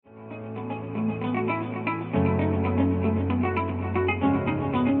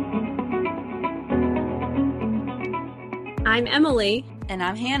I'm Emily. And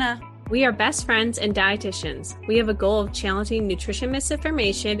I'm Hannah. We are best friends and dietitians. We have a goal of challenging nutrition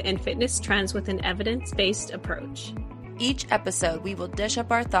misinformation and fitness trends with an evidence-based approach. Each episode, we will dish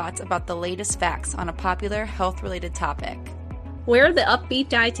up our thoughts about the latest facts on a popular health-related topic. We're the upbeat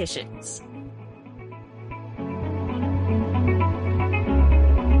dietitians.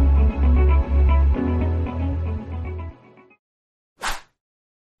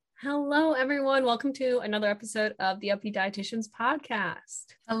 Hello, everyone. Welcome to another episode of the Upbeat Dietitians podcast.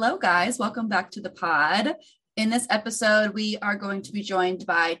 Hello, guys. Welcome back to the pod. In this episode, we are going to be joined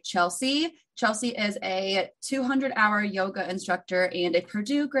by Chelsea. Chelsea is a 200-hour yoga instructor and a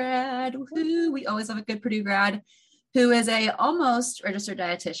Purdue grad. Woo-hoo. We always have a good Purdue grad who is a almost registered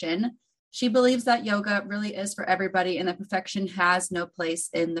dietitian. She believes that yoga really is for everybody and that perfection has no place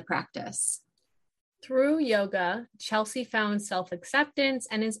in the practice. Through yoga, Chelsea found self-acceptance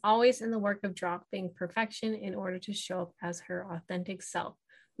and is always in the work of dropping perfection in order to show up as her authentic self.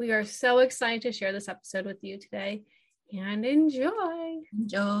 We are so excited to share this episode with you today and enjoy.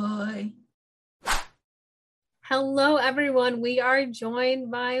 Enjoy. Hello, everyone. We are joined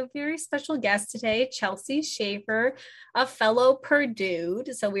by a very special guest today, Chelsea Shafer, a fellow Purdue.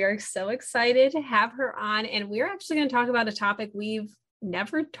 So we are so excited to have her on, and we're actually going to talk about a topic we've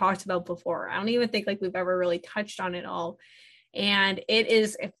never talked about before. I don't even think we've ever really touched on it all. And it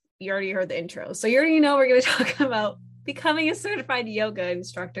is, if you already heard the intro, so you already know we're going to talk about becoming a certified yoga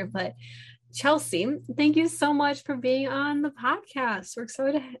instructor. But Chelsea, thank you so much for being on the podcast. We're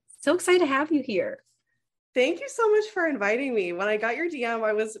so excited to have you here. Thank you so much for inviting me. When I got your DM,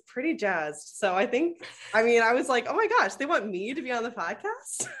 I was pretty jazzed. So I was like, oh my gosh, they want me to be on the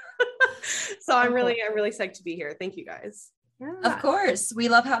podcast. So I'm really psyched to be here. Thank you guys. Yeah. Of course. We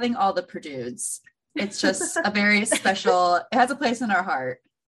love having all the Purdues. It's just a very special, it has a place in our heart.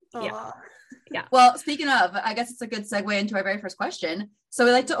 Yeah. Well, speaking of, I guess it's a good segue into our very first question. So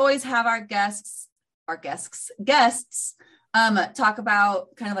we like to always have our guests talk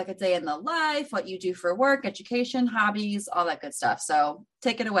about kind of like a day in the life, what you do for work, education, hobbies, all that good stuff. So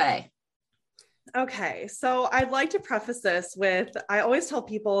take it away. Okay, so I'd like to preface this with, I always tell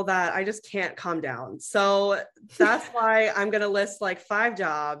people that I just can't calm down. So that's why I'm going to list 5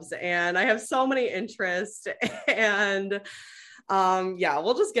 jobs, and I have so many interests, and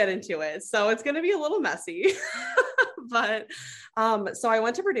we'll just get into it. So it's going to be a little messy, but so I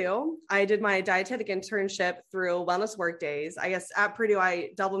went to Purdue. I did my dietetic internship through Wellness Workdays. I guess at Purdue,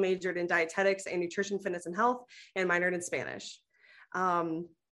 I double majored in dietetics and nutrition, fitness, and health, and minored in Spanish.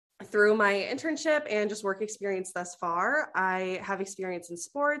 Through my internship and just work experience thus far, I have experience in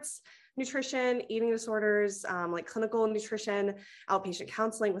sports, nutrition, eating disorders, clinical nutrition, outpatient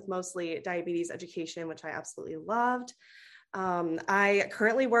counseling with mostly diabetes education, which I absolutely loved. I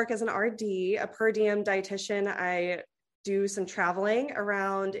currently work as an RD, a per diem dietitian. I do some traveling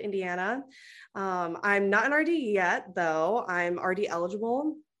around Indiana. I'm not an RD yet, though. I'm RD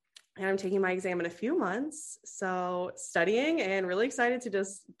eligible. And I'm taking my exam in a few months. So studying and really excited to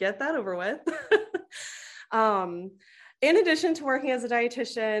just get that over with. In addition to working as a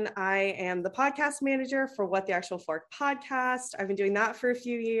dietitian, I am the podcast manager for What the Actual Fork podcast. I've been doing that for a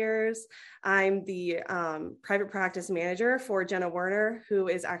few years. I'm the private practice manager for Jenna Werner, who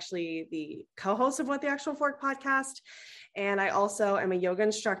is actually the co-host of What the Actual Fork podcast. And I also am a yoga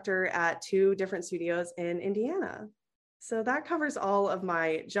instructor at 2 different studios in Indiana. So that covers all of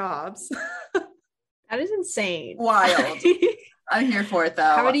my jobs. That is insane. Wild. I'm here for it though.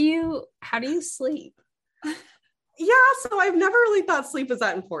 How do you sleep? Yeah, so I've never really thought sleep was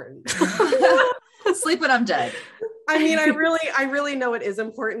that important. Sleep when I'm dead. I mean, I really know it is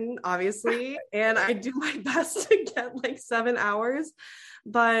important, obviously, and I do my best to get 7 hours,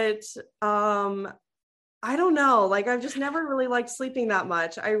 but I don't know, I've just never really liked sleeping that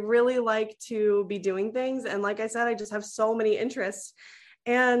much. I really like to be doing things. And like I said, I just have so many interests,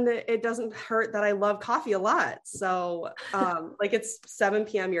 and it doesn't hurt that I love coffee a lot. So it's 7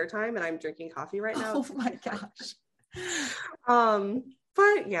 p.m. your time and I'm drinking coffee right now. Oh my gosh.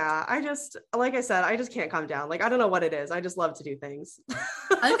 But yeah, I just can't calm down. I don't know what it is. I just love to do things.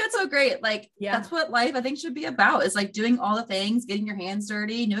 I think that's so great. That's what life I think should be about, is doing all the things, getting your hands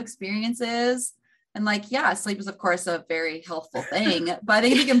dirty, new experiences. And sleep is of course a very healthful thing, but I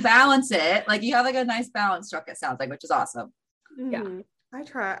think if you can balance it, you have a nice balance struck, it sounds like, which is awesome. Yeah. I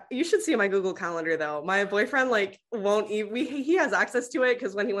try. You should see my Google Calendar though. My boyfriend won't even, he has access to it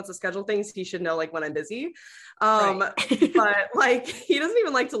because when he wants to schedule things, he should know when I'm busy. Right. But he doesn't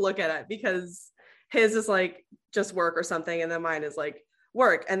even like to look at it because his is just work or something. And then mine is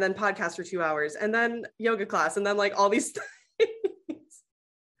work and then podcast for 2 hours and then yoga class and then all these things.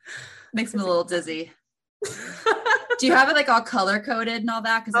 Makes me a little dizzy. Do you have it like all color coded and all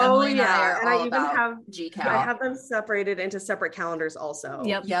that? Because Emily and I are all about GCal. I have them separated into separate calendars also.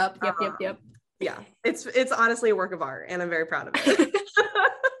 Yep. Yeah, it's honestly a work of art, and I'm very proud of it.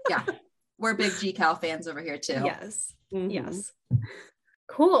 Yeah, we're big GCal fans over here too. Yes. Yes.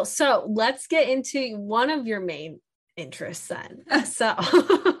 Cool. So let's get into one of your main interests then. So,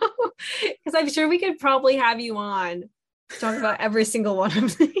 because I'm sure we could probably have you on to talk about every single one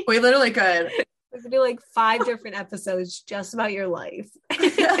of these. We literally could. We could do like 5 different episodes just about your life.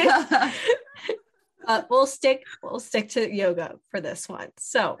 We'll stick to yoga for this one.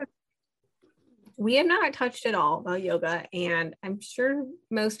 So we have not touched at all about yoga, and I'm sure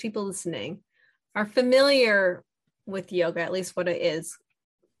most people listening are familiar with yoga, at least what it is,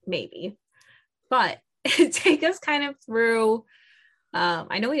 maybe. But take us kind of through,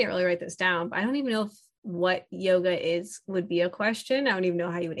 I know we didn't really write this down, but I don't even know if what yoga is would be a question. I don't even know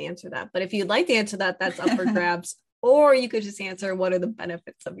how you would answer that. But if you'd like to answer that, that's up for grabs. Or you could just answer, what are the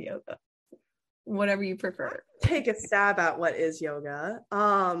benefits of yoga? Whatever you prefer. Take a stab at what is yoga.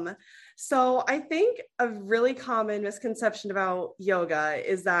 So I think a really common misconception about yoga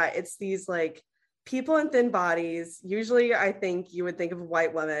is that it's these like people in thin bodies. Usually I think you would think of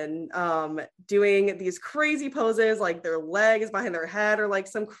white women doing these crazy poses, like their leg is behind their head or like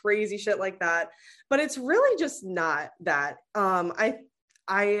some crazy shit like that. But it's really just not that. I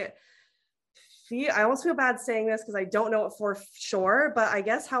almost feel bad saying this because I don't know it for sure, but I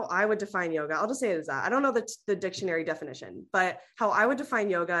guess how I would define yoga, I'll just say it as that. I don't know the dictionary definition, but how I would define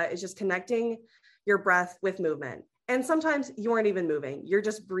yoga is just connecting your breath with movement. And sometimes you aren't even moving. You're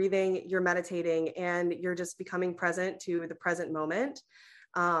just breathing, you're meditating, and you're just becoming present to the present moment,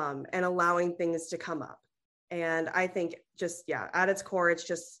 and allowing things to come up. And I think just, yeah, at its core, it's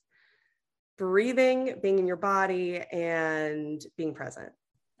just breathing, being in your body, and being present.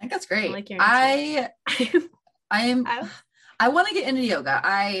 I think that's great. I want to get into yoga.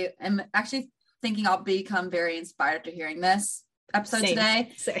 I am actually thinking I'll become very inspired after hearing this episode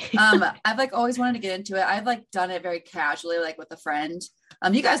today. I've like always wanted to get into it. I've like done it very casually, like with a friend.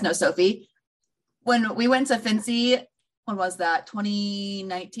 You guys know Sophie. When we went to Fincy, when was that?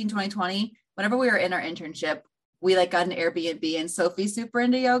 2019, 2020, whenever we were in our internship, we like got an Airbnb, and Sophie's super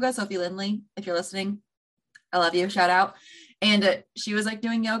into yoga. Sophie Lindley, if you're listening, I love you. Shout out. And she was like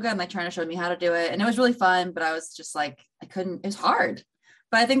doing yoga and like trying to show me how to do it. And it was really fun, but I was just like, it was hard.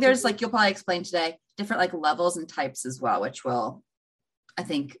 But I think there's like, you'll probably explain today, different like levels and types as well, which will, I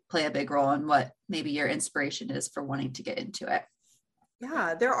think, play a big role in what maybe your inspiration is for wanting to get into it.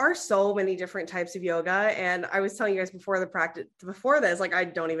 Yeah, there are so many different types of yoga. And I was telling you guys before this, like, I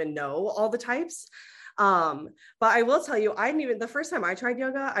don't even know all the types. But I will tell you, the first time I tried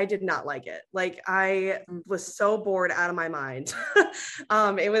yoga, I did not like it. Like, I was so bored out of my mind.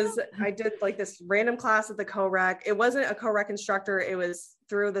 I did like this random class at the co-rec. It wasn't a co-rec instructor. It was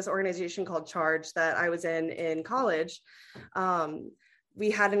through this organization called Charge that I was in college. We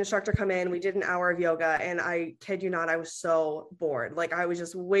had an instructor come in, we did an hour of yoga, and I kid you not, I was so bored. Like, I was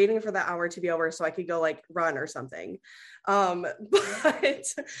just waiting for the hour to be over so I could go like run or something. But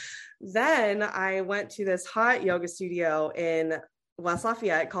then I went to this hot yoga studio in West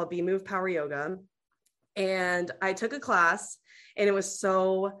Lafayette called Be Move Power Yoga. And I took a class, and it was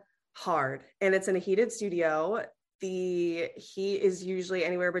so hard. And it's in a heated studio. The heat is usually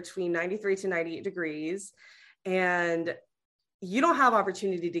anywhere between 93 to 98 degrees. And you don't have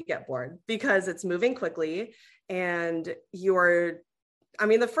opportunity to get bored because it's moving quickly, and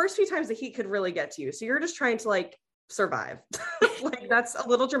the first few times the heat could really get to you. So you're just trying to like survive. Like, that's a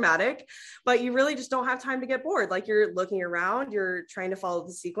little dramatic, but you really just don't have time to get bored. Like, you're looking around, you're trying to follow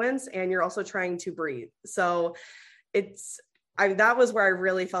the sequence, and you're also trying to breathe. So that was where I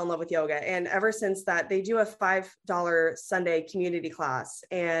really fell in love with yoga. And ever since that, they do a $5 Sunday community class.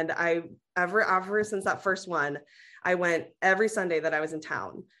 And ever since that first one, I went every Sunday that I was in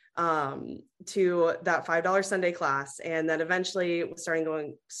town to that $5 Sunday class. And then eventually was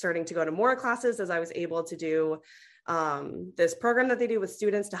starting to go to more classes as I was able to do this program that they do with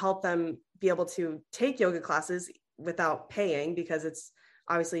students to help them be able to take yoga classes without paying, because it's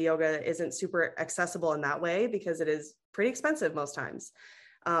obviously yoga isn't super accessible in that way because it is pretty expensive most times.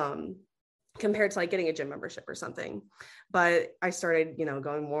 Compared to like getting a gym membership or something. But I started,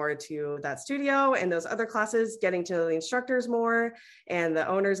 going more to that studio and those other classes, getting to know the instructors more and the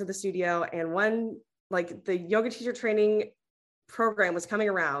owners of the studio. And the yoga teacher training program was coming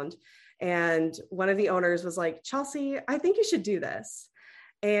around, and one of the owners was like, Chelsea, I think you should do this.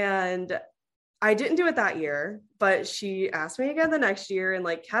 And I didn't do it that year, but she asked me again the next year and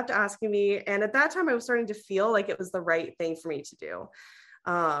like kept asking me. And at that time I was starting to feel like it was the right thing for me to do.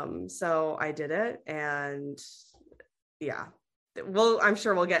 So I did it, and yeah, I'm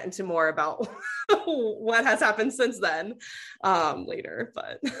sure we'll get into more about what has happened since then later,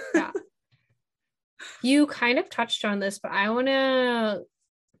 but Yeah. You kind of touched on this, but I want to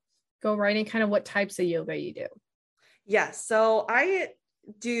go right in kind of what types of yoga you do. Yes. So I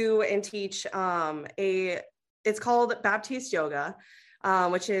do and teach it's called Baptiste yoga,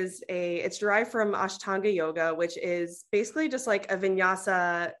 which is it's derived from Ashtanga yoga, which is basically just like a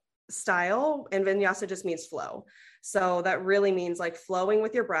vinyasa style, and vinyasa just means flow. So that really means like flowing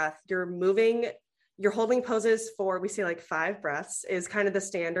with your breath. You're holding poses for, we say like 5 breaths is kind of the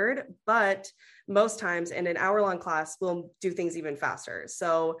standard, but most times in an hour-long class, we'll do things even faster.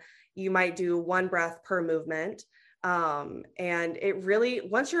 So you might do 1 breath per movement. And it really,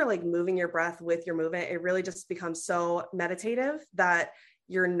 once you're like moving your breath with your movement, it really just becomes so meditative that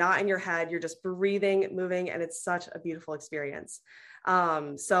you're not in your head, you're just breathing, moving, and it's such a beautiful experience.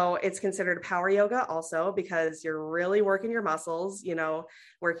 So it's considered power yoga also because you're really working your muscles,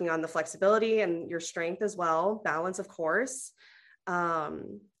 working on the flexibility and your strength as well, balance, of course.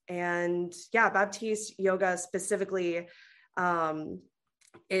 And yeah, Baptiste yoga specifically,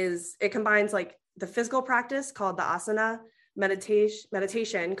 it combines like the physical practice called the asana,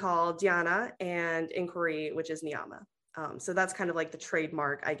 meditation called dhyana, and inquiry, which is niyama. So that's kind of like the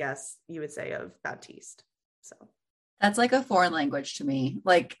trademark, I guess you would say, of Baptiste. So that's like a foreign language to me.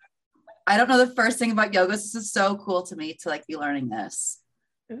 Like, I don't know the first thing about yoga. This is so cool to me to like be learning this.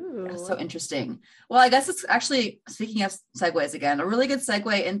 Ooh. Yeah, so interesting. Well, I guess it's actually, speaking of segues again, a really good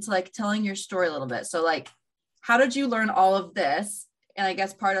segue into like telling your story a little bit. So like, how did you learn all of this? And I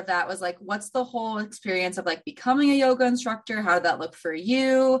guess part of that was like, what's the whole experience of like becoming a yoga instructor? How did that look for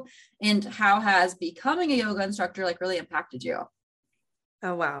you? And how has becoming a yoga instructor like really impacted you?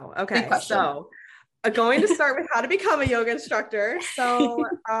 Oh, wow. Okay. Big question. So going to start with how to become a yoga instructor. So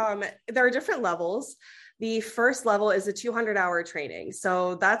there are different levels. The first level is a 200-hour training.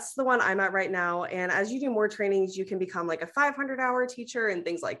 So that's the one I'm at right now. And as you do more trainings, you can become like a 500-hour teacher and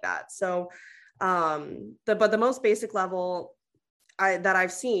things like that. So but the most basic level that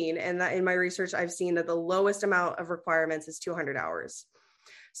I've seen, and that in my research, I've seen that the lowest amount of requirements is 200 hours.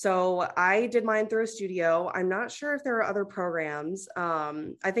 So I did mine through a studio. I'm not sure if there are other programs.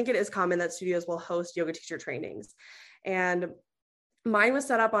 I think it is common that studios will host yoga teacher trainings. And mine was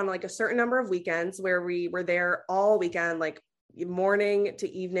set up on like a certain number of weekends where we were there all weekend, like morning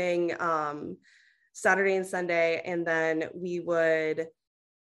to evening, Saturday and Sunday. And then we would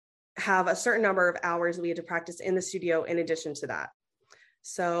have a certain number of hours we had to practice in the studio in addition to that.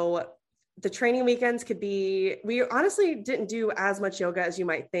 So the training weekends could be, we honestly didn't do as much yoga as you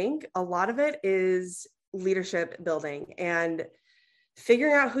might think. A lot of it is leadership building and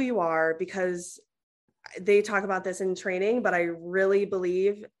figuring out who you are, because they talk about this in training, but I really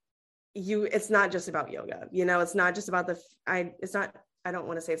believe it's not just about yoga. It's not just about I don't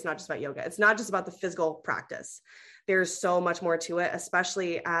want to say it's not just about yoga. It's not just about the physical practice. There's so much more to it,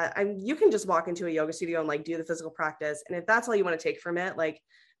 especially you can just walk into a yoga studio and like do the physical practice. And if that's all you want to take from it, like,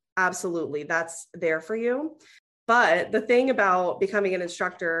 absolutely, that's there for you. But the thing about becoming an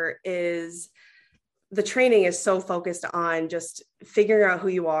instructor is the training is so focused on just figuring out who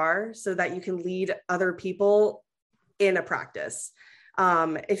you are so that you can lead other people in a practice.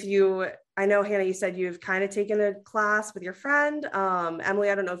 I know, Hannah, you said you've kind of taken a class with your friend.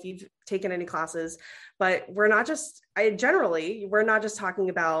 Emily, I don't know if you've taken any classes, but we're not just talking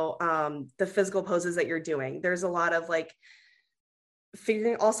about the physical poses that you're doing. There's a lot of like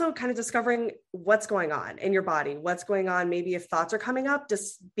also kind of discovering what's going on in your body, what's going on, maybe if thoughts are coming up,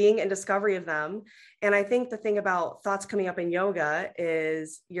 just being in discovery of them. And I think the thing about thoughts coming up in yoga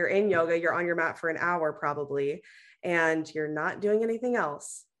is you're in yoga, you're on your mat for an hour probably, and you're not doing anything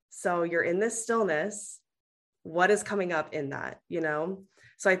else. So you're in this stillness. What is coming up in that,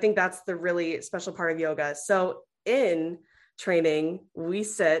 So I think that's the really special part of yoga. So in training, we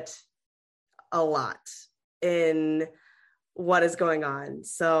sit a lot in what is going on.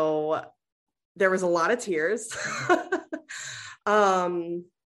 So there was a lot of tears.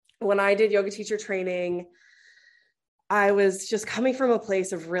 When I did yoga teacher training, I was just coming from a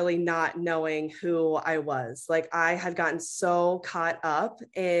place of really not knowing who I was. Like, I had gotten so caught up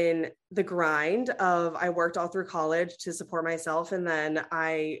in the grind of, I worked all through college to support myself. And then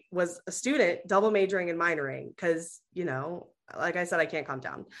I was a student, double majoring and minoring, because, like I said, I can't calm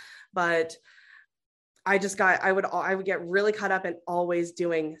down. But I would get really caught up in always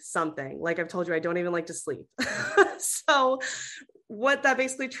doing something. Like I've told you, I don't even like to sleep. So what that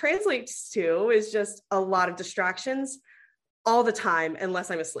basically translates to is just a lot of distractions all the time,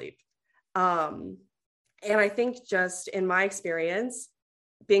 unless I'm asleep. And I think just in my experience,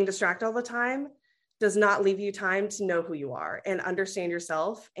 being distracted all the time does not leave you time to know who you are and understand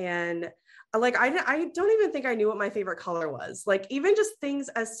yourself. And like, I don't even think I knew what my favorite color was. Like, even just things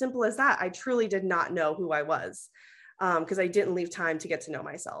as simple as that, I truly did not know who I was, because I didn't leave time to get to know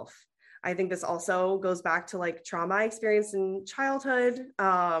myself. I think this also goes back to like trauma I experienced in childhood,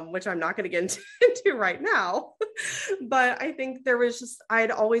 which I'm not going to get into right now. But I think there was just, I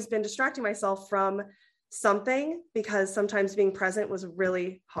had always been distracting myself from something, because sometimes being present was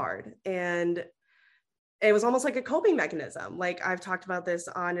really hard. And it was almost like a coping mechanism. Like, I've talked about this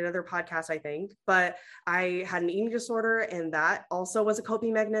on another podcast, I think, but I had an eating disorder, and that also was a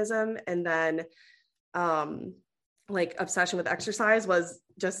coping mechanism. And then like obsession with exercise was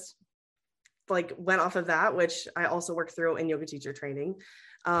just like went off of that, which I also worked through in yoga teacher training.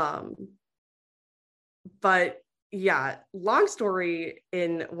 But yeah, long story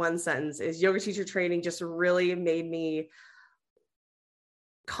in one sentence is yoga teacher training just really made me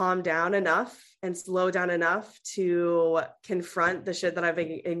calm down enough and slow down enough to confront the shit that I've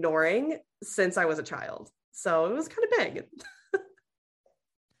been ignoring since I was a child. So it was kind of big.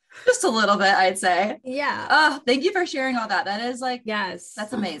 Just a little bit, I'd say. Yeah. Oh, thank you for sharing all that. That is like, Yes.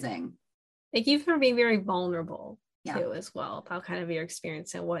 that's amazing. Thank you for being very vulnerable Yeah. too, as well, about kind of your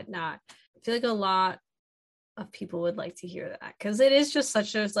experience and whatnot. I feel like a lot of people would like to hear that, because it is just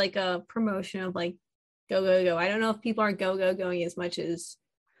such as like a promotion of like go, go, go. I don't know if people are going as much as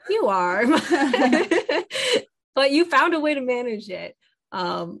you are, but you found a way to manage it.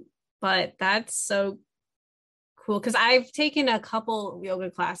 But that's so cool, because I've taken a couple yoga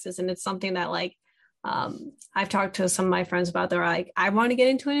classes, and it's something that like I've talked to some of my friends about. They're like, I want to get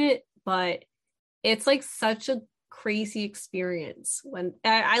into it, but it's like such a crazy experience when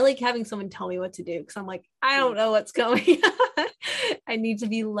I like having someone tell me what to do, because I'm like, I don't know what's going on. I need to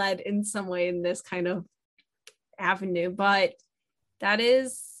be led in some way in this kind of avenue. But that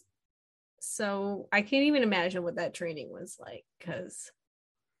is, so I can't even imagine what that training was like, because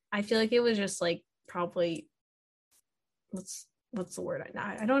I feel like it was just like probably what's the word?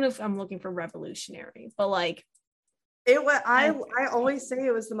 I don't know if I'm looking for revolutionary, but like it was, I always say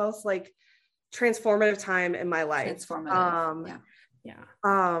it was the most like transformative time in my life. Transformative. Yeah.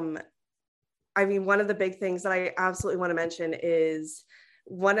 I mean, one of the big things that I absolutely want to mention is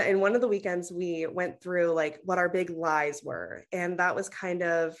one of the weekends we went through like what our big lies were. And that was kind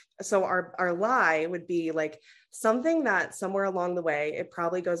of, so our lie would be like something that somewhere along the way, it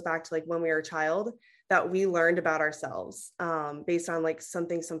probably goes back to like when we were a child, that we learned about ourselves, based on like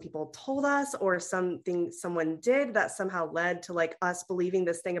something some people told us or something someone did that somehow led to like us believing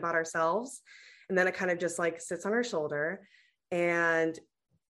this thing about ourselves. And then it kind of just like sits on our shoulder and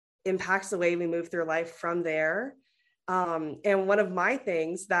impacts the way we move through life from there. And one of my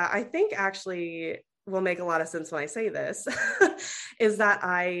things that I think actually will make a lot of sense when I say this is that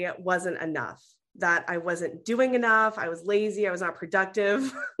I wasn't enough, that I wasn't doing enough. I was lazy. I was not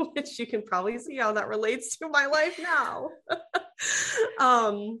productive, which you can probably see how that relates to my life now.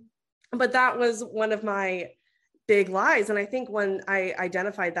 But that was one of my big lies. And I think when I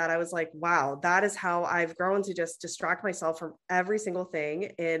identified that, I was like, wow, that is how I've grown to just distract myself from every single thing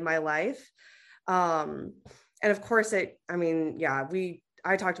in my life. And of course I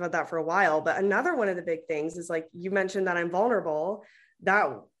talked about that for a while, but another one of the big things is like, you mentioned that I'm vulnerable, that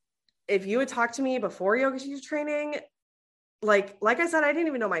if you had talked to me before yoga teacher training, like I said, I didn't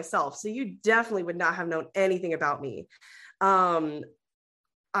even know myself. So you definitely would not have known anything about me.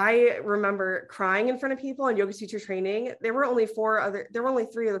 I remember crying in front of people in yoga teacher training. There were only 3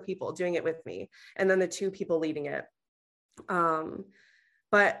 other people doing it with me, and then the 2 people leading it.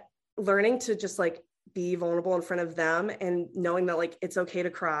 But learning to just like be vulnerable in front of them and knowing that like it's okay to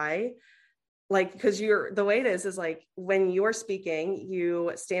cry, like, because the way it is like when you're speaking,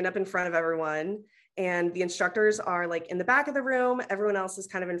 you stand up in front of everyone, and the instructors are like in the back of the room. Everyone else is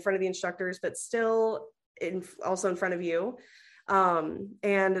kind of in front of the instructors, but still also in front of you.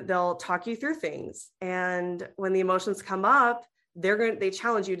 And they'll talk you through things. And when the emotions come up, they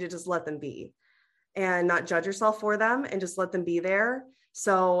challenge you to just let them be and not judge yourself for them and just let them be there.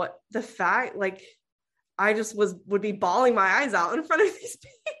 So the fact, like, I just would be bawling my eyes out in front of these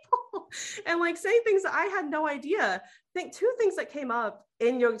people and like saying things that I had no idea. I think 2 things that came up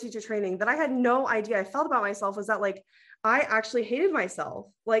in yoga teacher training that I had no idea I felt about myself was that like, I actually hated myself.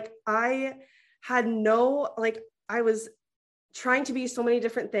 Like I was trying to be so many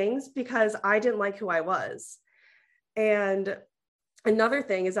different things because I didn't like who I was. And another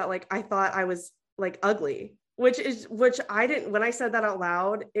thing is that like, I thought I was like ugly, which I didn't, when I said that out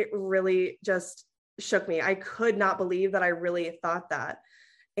loud, it really just shook me. I could not believe that I really thought that.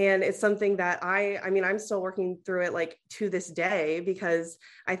 And it's something that I mean, I'm still working through it like to this day, because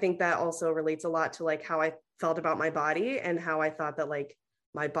I think that also relates a lot to like how I felt about my body and how I thought that like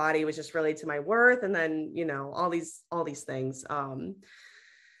my body was just related to my worth. And then, you know, all these things.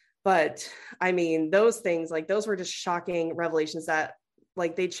 But I mean, those things, like those were just shocking revelations that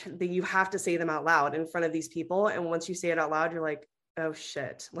like you have to say them out loud in front of these people. And once you say it out loud, you're like, oh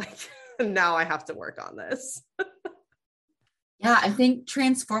shit, like now I have to work on this. Yeah, I think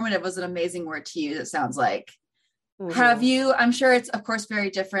transformative was an amazing word to use, it sounds like. Mm-hmm. Have you, I'm sure it's of course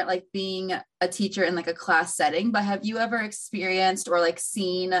very different, like being a teacher in like a class setting, but have you ever experienced or like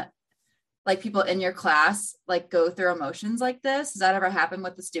seen like people in your class like go through emotions like this? Does that ever happen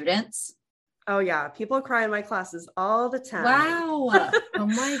with the students? Oh yeah, people cry in my classes all the time. Wow. Oh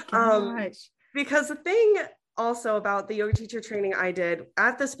my gosh. Because the thing also about the yoga teacher training I did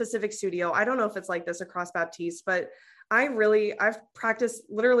at the specific studio, I don't know if it's like this across Baptiste, but I've practiced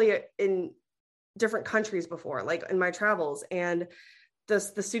literally in different countries before, like in my travels. And the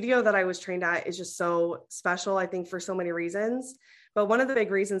studio that I was trained at is just so special, I think, for so many reasons. But one of the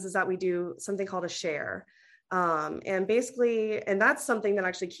big reasons is that we do something called a share. And basically, and that's something that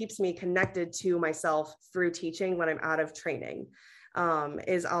actually keeps me connected to myself through teaching when I'm out of training,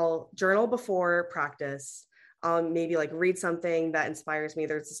 is I'll journal before practice. Maybe like read something that inspires me.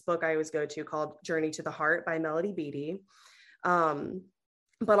 There's this book I always go to called Journey to the Heart by Melody Beattie.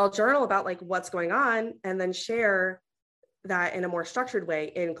 But I'll journal about like what's going on and then share that in a more structured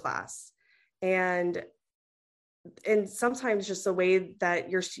way in class. And sometimes just the way that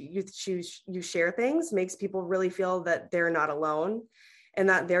you share things makes people really feel that they're not alone and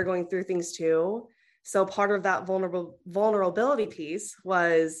that they're going through things too. So part of that vulnerability piece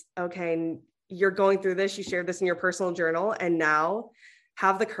was, okay, you're going through this, you shared this in your personal journal, and now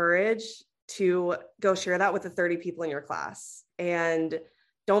have the courage to go share that with the 30 people in your class. And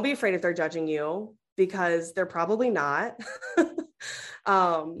don't be afraid if they're judging you, because they're probably not.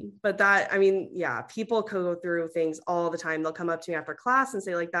 But that, I mean, yeah, people go through things all the time. They'll come up to me after class and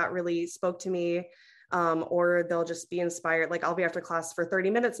say like, that really spoke to me. Or they'll just be inspired. Like I'll be after class for 30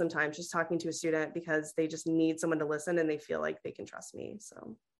 minutes sometimes just talking to a student because they just need someone to listen and they feel like they can trust me.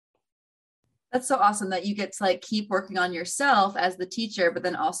 So that's so awesome that you get to like keep working on yourself as the teacher, but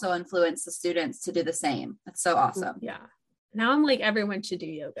then also influence the students to do the same. That's so awesome. Yeah. Now I'm like, everyone should do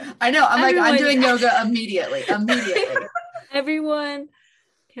yoga. I know. I'm doing yoga immediately. Everyone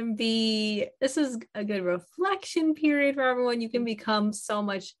can be, this is a good reflection period for everyone. You can become so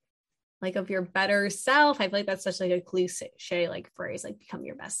much like of your better self. I feel like that's such like a cliche like phrase, like become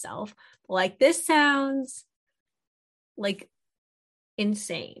your best self. But like this sounds like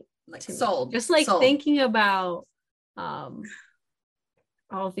insane. Like sold. Just like sold. Thinking about all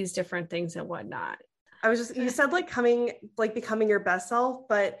of these different things and whatnot. You said like becoming your best self,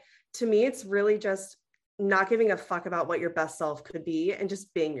 but to me, it's really just not giving a fuck about what your best self could be and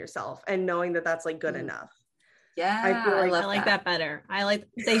just being yourself and knowing that that's like good enough. Yeah, I feel like I like that better.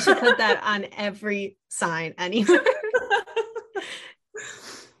 They should put that on every sign anywhere.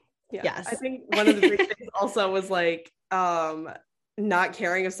 Yeah. Yes. I think one of the big things also was like not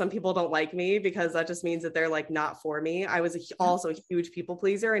caring if some people don't like me, because that just means that they're like not for me. I was also a huge people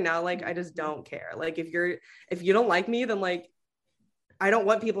pleaser, and now like I just don't care. Like if you don't like me, then like I don't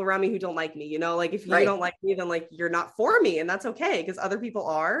want people around me who don't like me, you know, like if you don't like me, then like you're not for me, and that's okay because other people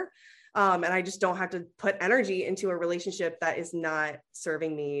are. And I just don't have to put energy into a relationship that is not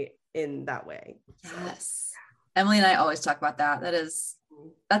serving me in that way. Yes. Emily and I always talk about that.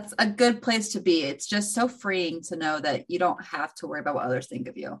 That's a good place to be. It's just so freeing to know that you don't have to worry about what others think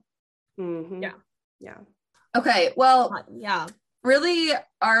of you. Mm-hmm. Yeah. Okay. Well, yeah. Really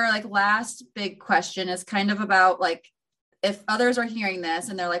our like last big question is kind of about like, if others are hearing this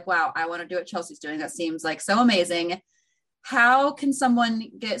and they're like, wow, I want to do what Chelsea's doing. That seems like so amazing. How can someone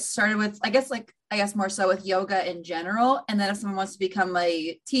get started with, I guess more so with yoga in general? And then if someone wants to become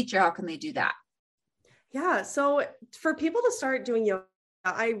a teacher, how can they do that? Yeah. So for people to start doing yoga,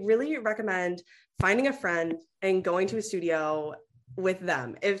 I really recommend finding a friend and going to a studio with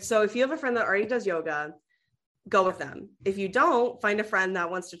them. If you have a friend that already does yoga, go with them. If you don't, find a friend that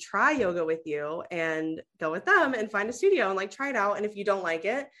wants to try yoga with you and go with them and find a studio and like try it out. And if you don't like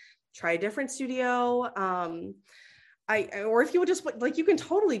it, try a different studio. Or if you would just like, you can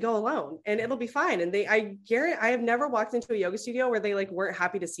totally go alone and it'll be fine. And I guarantee I have never walked into a yoga studio where they like weren't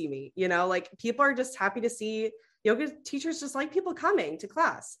happy to see me, you know, like people are just happy to see yoga teachers, just like people coming to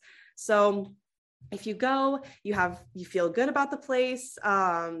class. So if you go, you feel good about the place,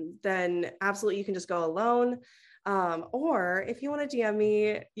 then absolutely you can just go alone. Or if you want to DM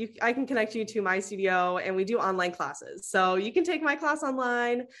me, I can connect you to my studio, and we do online classes. So you can take my class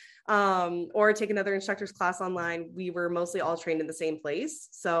online, or take another instructor's class online. We were mostly all trained in the same place.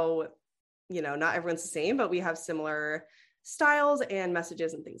 So, not everyone's the same, but we have similar styles and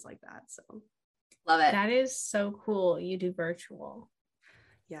messages and things like that. So love it. That is so cool. You do virtual.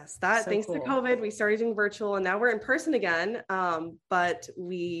 Yes, that So thanks cool. to COVID, we started doing virtual, and now we're in person again. But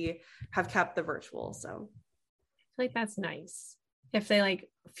we have kept the virtual. So I feel like that's nice. If they like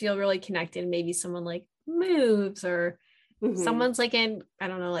feel really connected, maybe someone like moves, or someone's like in, I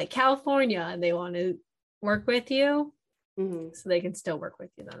don't know, like California, and they want to work with you, so they can still work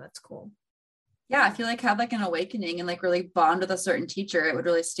with you. Though that's cool. Yeah, I feel like have like an awakening and like really bond with a certain teacher. It would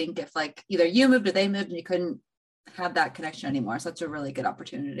really stink if like either you moved or they moved and you couldn't have that connection anymore. So that's a really good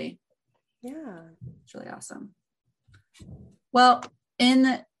opportunity. Yeah, it's really awesome. Well,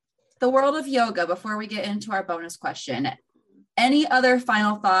 in the world of yoga, before we get into our bonus question, any other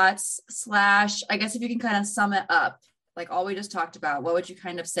final thoughts / I guess if you can kind of sum it up, like all we just talked about, what would you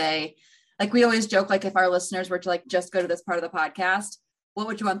kind of say? Like we always joke, like if our listeners were to like just go to this part of the podcast, what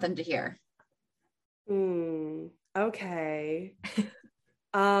would you want them to hear? Okay.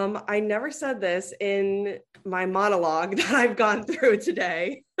 I never said this in my monologue that I've gone through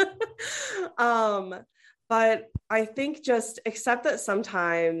today. But I think just accept that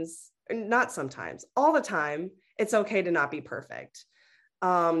not sometimes, all the time, it's okay to not be perfect.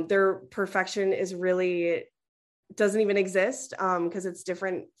 Their perfection is really doesn't even exist, because it's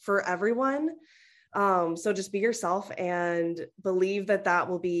different for everyone. So just be yourself and believe that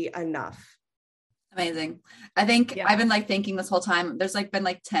will be enough. Amazing. I think I've been like thinking this whole time, there's like been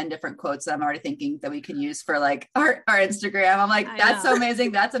like 10 different quotes that I'm already thinking that we can use for like our Instagram. I'm like, that's so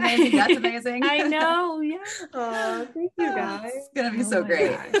amazing. That's amazing. That's amazing. I know. Yeah. Oh, thank you guys. It's going to be so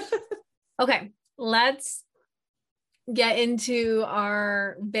great. Okay. Let's get into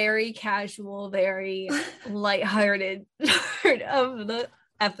our very casual, very lighthearted part of the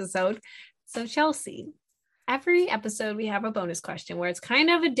episode. So Chelsea, every episode we have a bonus question where it's kind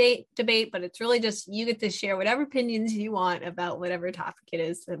of a debate, but it's really just you get to share whatever opinions you want about whatever topic it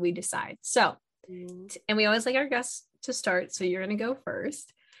is that we decide. So, and we always like our guests to start. So you're going to go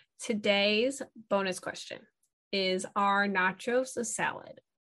first. Today's bonus question is, are nachos a salad?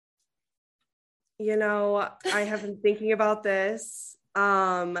 I have been thinking about this.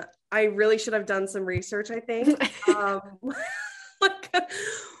 I really should have done some research, I think. Like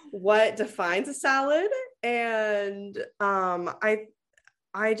what defines a salad? And I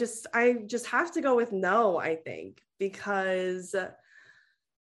just have to go with no, I think, because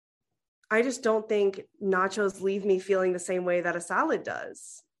I just don't think nachos leave me feeling the same way that a salad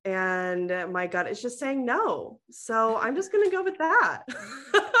does. And my gut is just saying no. So I'm just going to go with that.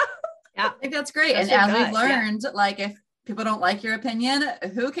 Yeah, I think that's great. And as we've learned, like if people don't like your opinion,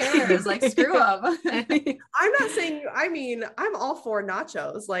 who cares? Like screw them. I'm not saying, I'm all for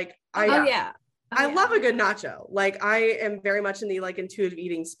nachos. Like I love a good nacho. Like I am very much in the like intuitive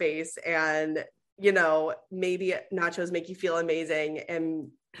eating space, and maybe nachos make you feel amazing and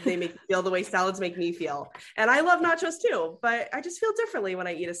they make you feel the way salads make me feel. And I love nachos too, but I just feel differently when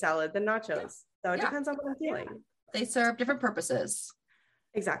I eat a salad than nachos. So it depends on what I'm feeling. They serve different purposes.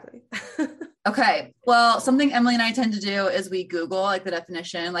 Exactly. Okay. Well, something Emily and I tend to do is we Google like the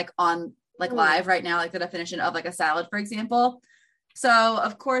definition, like on like live right now, like the definition of like a salad, for example. So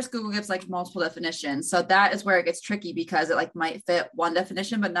of course, Google gives like multiple definitions. So that is where it gets tricky because it like might fit one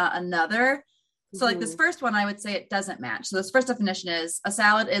definition, but not another. So like this first one, I would say it doesn't match. So this first definition is a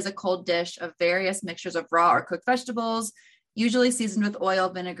salad is a cold dish of various mixtures of raw or cooked vegetables, usually seasoned with oil,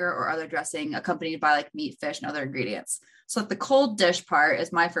 vinegar, or other dressing, accompanied by like meat, fish, and other ingredients. So the cold dish part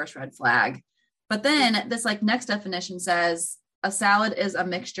is my first red flag. But then this like next definition says a salad is a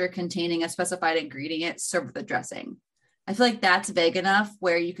mixture containing a specified ingredient served with a dressing. I feel like that's vague enough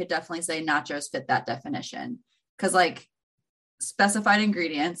where you could definitely say nachos fit that definition. Because like specified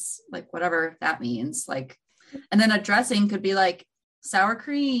ingredients, like whatever that means, like, and then a dressing could be like sour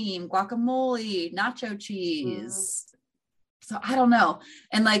cream, guacamole, nacho cheese. So I don't know.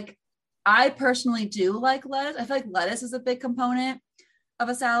 And like, I personally do like lettuce. I feel like lettuce is a big component of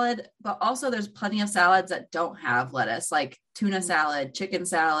a salad, but also there's plenty of salads that don't have lettuce, like tuna salad, chicken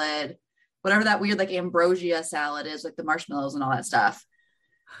salad, whatever that weird like ambrosia salad is, like the marshmallows and all that stuff.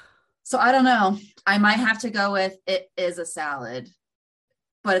 So I don't know. I might have to go with it is a salad,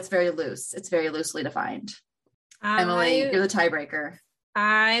 but it's very loose. It's very loosely defined. Emily, you're the tiebreaker.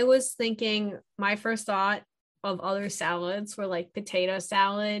 I was thinking my first thought of other salads were like potato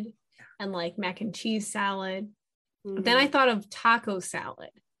salad and like mac and cheese salad. But then I thought of taco salad.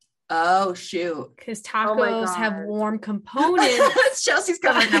 Oh, shoot. Because Oh my tacos have God. warm components. Chelsea's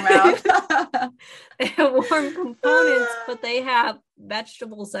covering her mouth. They have warm components, but they have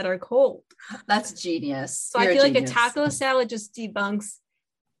vegetables that are cold. That's genius. So You're I feel like a genius. taco salad just debunks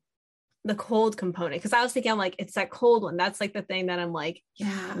the cold component. Because I was thinking, I'm like, it's that cold one. That's like the thing that I'm like,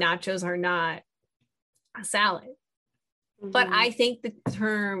 Yeah. nachos are not a salad. But I think the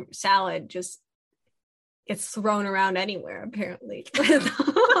term salad just gets thrown around anywhere, apparently, with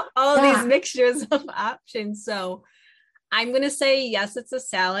all these mixtures of options. So I'm going to say, yes, it's a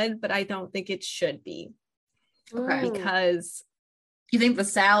salad, but I don't think it should be. Okay. Because You think the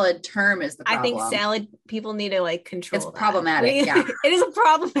salad term is the problem? I think salad, people need to like control It's that. problematic, yeah. It is a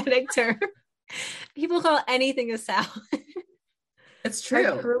problematic term. People call anything a salad. It's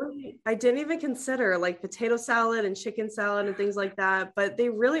true. I didn't even consider like potato salad and chicken salad and things like that, but they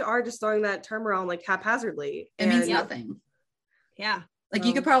really are just throwing that term around like haphazardly. It means nothing. Yeah. Like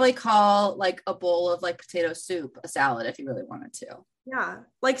you could probably call like a bowl of like potato soup a salad if you really wanted to. Yeah.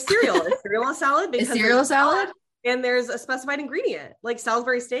 Like cereal. Is cereal a salad? Is cereal a salad? And there's a specified ingredient, like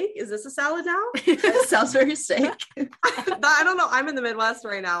Salisbury steak. Is this a salad now? Salisbury steak. I don't know. I'm in the Midwest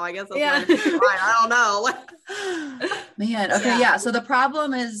right now. I guess that's Yeah. why I don't know. Man. Okay. Yeah. So the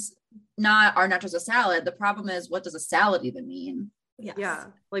problem is not are nachos a salad. The problem is, what does a salad even mean? Yes. Yeah.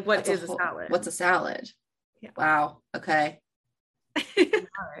 Like what is a salad? What's a salad? Yeah. Wow. Okay.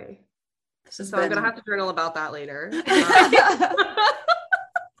 Right. So I'm gonna have to journal about that later.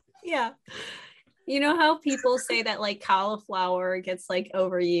 Yeah. You know how people say that like cauliflower gets like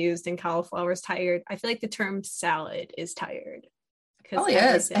overused and cauliflower is tired? I feel like the term salad is tired. Oh,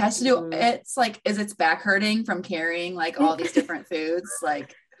 yes. It has to do, it's like, is its back hurting from carrying like all these different foods?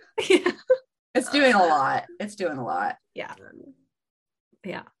 Like, yeah. It's doing a lot. It's doing a lot. Yeah.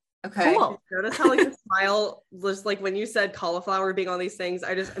 Yeah. Okay. Cool. Notice how like the smile was like when you said cauliflower being on these things,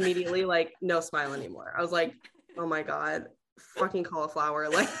 I just immediately like no smile anymore. I was like, oh my God, fucking cauliflower.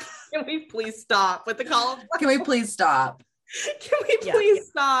 Like, can we please stop with the cauliflower? Can we please stop? Can we please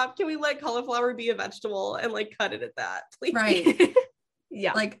stop? Can we let cauliflower be a vegetable and like cut it at that? Please? Right.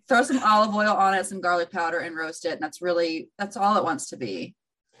 Yeah. Like throw some olive oil on it, some garlic powder, and roast it. And that's all it wants to be.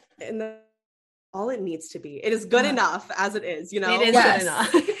 And all it needs to be. It is good enough as it is, you know? It is good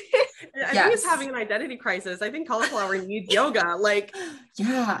enough. I think it's having an identity crisis. I think cauliflower needs yoga. Like,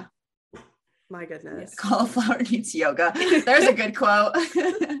 yeah. My goodness. Cauliflower needs yoga. There's a good quote.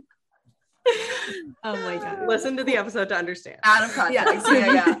 Oh my God. Listen to the episode to understand. Out of context.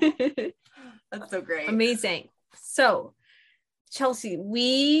 Yeah. That's so great. Amazing. So, Chelsea,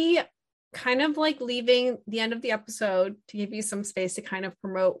 we kind of like leaving the end of the episode to give you some space to kind of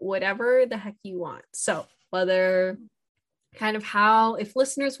promote whatever the heck you want. So, whether kind of how, if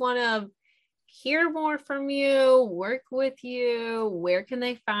listeners want to hear more from you, work with you, where can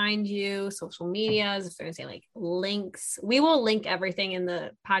they find you? Social medias, if they're going to say like links, we will link everything in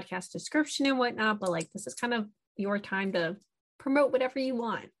the podcast description and whatnot, but like this is kind of your time to promote whatever you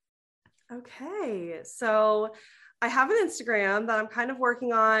want. Okay. So I have an Instagram that I'm kind of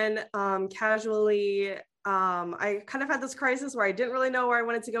working on casually. I kind of had this crisis where I didn't really know where I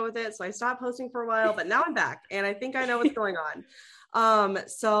wanted to go with it. So I stopped posting for a while, but now I'm back and I think I know what's going on.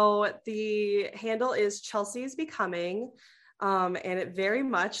 So the handle is Chelsea's Becoming. And it very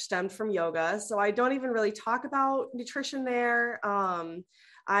much stemmed from yoga. So I don't even really talk about nutrition there.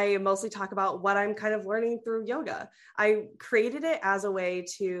 I mostly talk about what I'm kind of learning through yoga. I created it as a way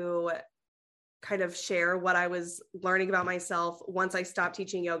to kind of share what I was learning about myself once I stopped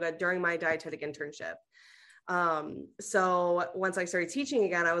teaching yoga during my dietetic internship. So once I started teaching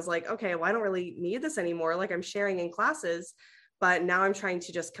again, I was like, okay, well, I don't really need this anymore. Like I'm sharing in classes, but now I'm trying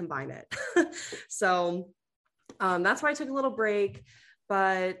to just combine it. So that's why I took a little break,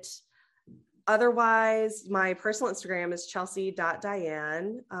 but otherwise my personal Instagram is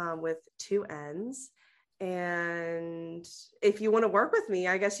chelsea.diane with 2 N's. And if you want to work with me,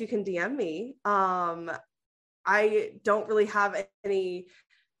 I guess you can DM me. I don't really have any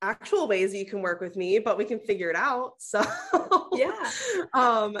actual ways that you can work with me, but we can figure it out. So yeah.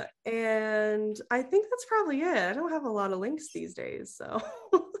 And I think that's probably it. I don't have a lot of links these days. So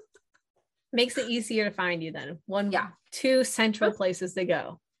makes it easier to find you then. 2 central places to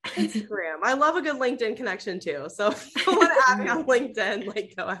go. Instagram. I love a good LinkedIn connection too. So if you want to add me on LinkedIn,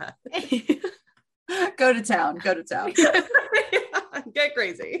 like go ahead. Go to town. Get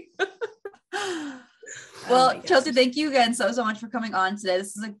crazy. Well, Chelsea, thank you again so much for coming on today.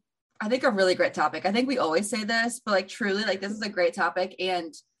 This is I think a really great topic. I think we always say this, but like truly, like this is a great topic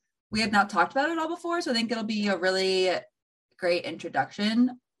and we have not talked about it all before. So I think it'll be a really great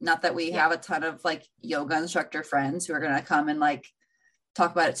introduction. Not that we have a ton of like yoga instructor friends who are going to come and like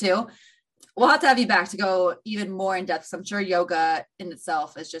talk about it too. We'll have to have you back to go even more in depth. So I'm sure yoga in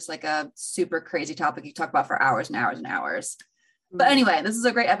itself is just like a super crazy topic you talk about for hours and hours and hours. But anyway, this is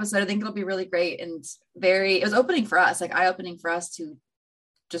a great episode. I think it'll be really great and it was opening for us, like eye-opening for us to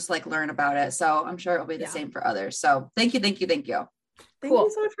just like learn about it. So I'm sure it'll be the same for others. So thank you. Thank you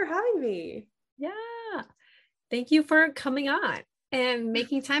so much for having me. Yeah. Thank you for coming on and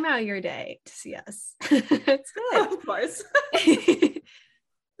making time out of your day to see us. It's good. Of course.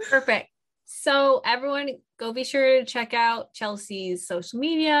 Perfect. So everyone, go be sure to check out Chelsea's social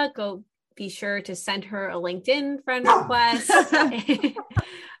media. Go be sure to send her a LinkedIn friend request.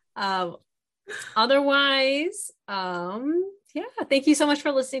 Otherwise, thank you so much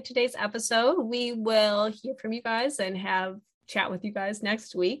for listening to today's episode. We will hear from you guys and chat with you guys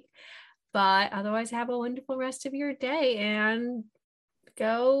next week. But otherwise, have a wonderful rest of your day and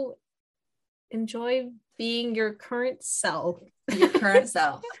go enjoy being your current self. Your current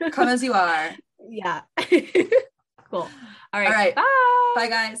self. Come as you are. Yeah. Cool. All right. Bye. Bye,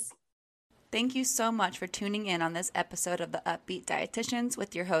 guys. Thank you so much for tuning in on this episode of the Upbeat Dietitians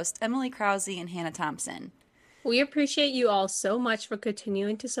with your hosts, Emily Krause and Hannah Thompson. We appreciate you all so much for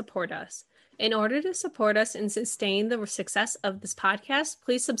continuing to support us. In order to support us and sustain the success of this podcast,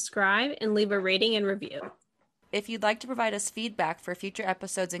 please subscribe and leave a rating and review. If you'd like to provide us feedback for future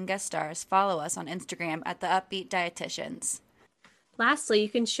episodes and guest stars, follow us on Instagram at the Upbeat Dietitians. Lastly, you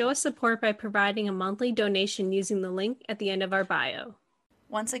can show us support by providing a monthly donation using the link at the end of our bio.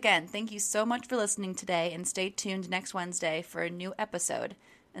 Once again, thank you so much for listening today and stay tuned next Wednesday for a new episode.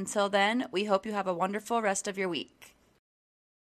 Until then, we hope you have a wonderful rest of your week.